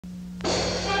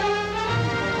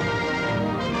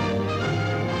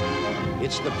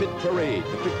It's the Pit Parade,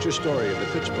 the picture story of the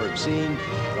Pittsburgh scene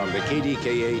from the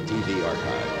KDKA TV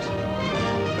archives.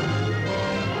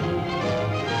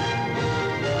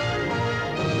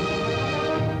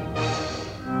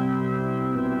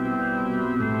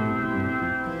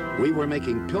 We were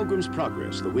making Pilgrim's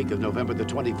Progress the week of November the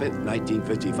 25th,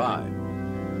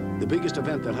 1955. The biggest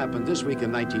event that happened this week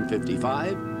in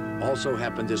 1955 also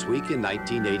happened this week in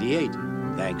 1988,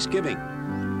 Thanksgiving.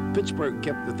 Pittsburgh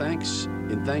kept the thanks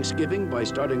in Thanksgiving by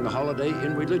starting the holiday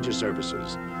in religious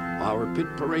services. Our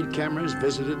Pit Parade cameras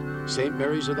visited St.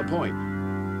 Mary's of the Point,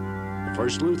 the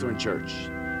First Lutheran Church,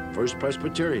 First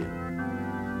Presbyterian,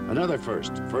 another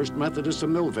First Methodist of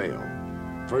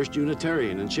Millvale, First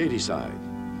Unitarian in Shadyside,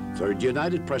 Third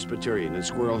United Presbyterian in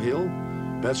Squirrel Hill,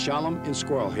 Beth Shalom in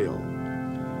Squirrel Hill.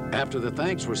 After the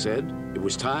thanks were said, it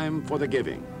was time for the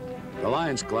giving. The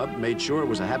Lions Club made sure it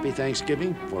was a happy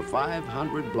Thanksgiving for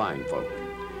 500 blind folk.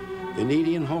 The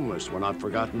needy and homeless were not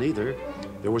forgotten either.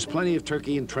 There was plenty of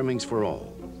turkey and trimmings for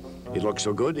all. It looked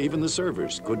so good, even the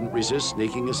servers couldn't resist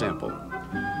sneaking a sample.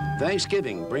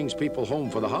 Thanksgiving brings people home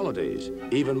for the holidays,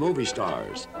 even movie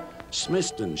stars.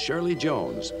 Smithston Shirley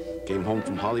Jones came home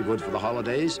from Hollywood for the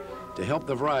holidays to help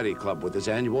the Variety Club with its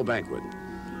annual banquet.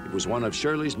 It was one of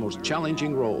Shirley's most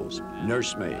challenging roles,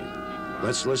 nursemaid.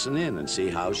 Let's listen in and see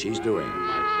how she's doing.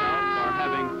 Myself are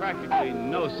having practically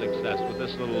no success with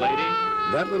this little lady.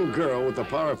 That little girl with the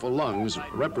powerful lungs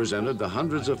represented the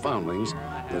hundreds of foundlings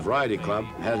the Variety Club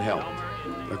had helped.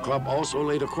 The club also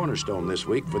laid a cornerstone this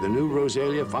week for the new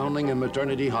Rosalia Foundling and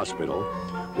Maternity Hospital,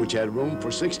 which had room for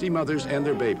 60 mothers and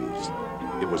their babies.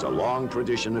 It was a long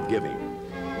tradition of giving.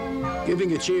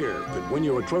 Giving a cheer could win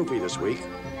you a trophy this week.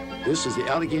 This is the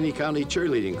Allegheny County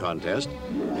Cheerleading Contest,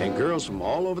 and girls from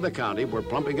all over the county were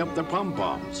plumping up their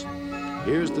pom-poms.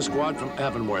 Here's the squad from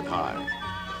Avonworth High.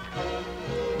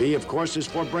 B, of course, is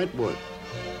for Brentwood.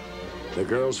 The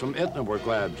girls from Etna were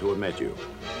glad to have met you.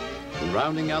 And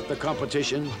rounding out the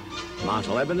competition, Mount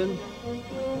Lebanon,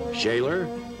 Shaler,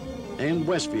 and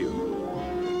Westview.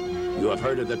 You have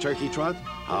heard of the turkey trot?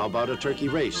 How about a turkey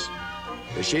race?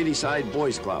 The Shadyside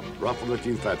Boys Club ruffled a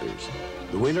few feathers.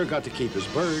 The winner got to keep his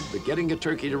bird, but getting a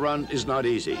turkey to run is not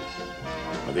easy.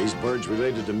 Are these birds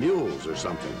related to mules or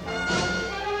something?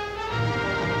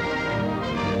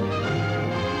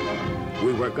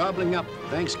 We were gobbling up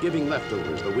Thanksgiving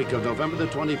leftovers the week of November the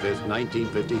 25th,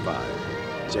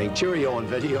 1955. Saying cheerio on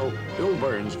video, Bill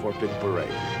Burns for Pit Parade.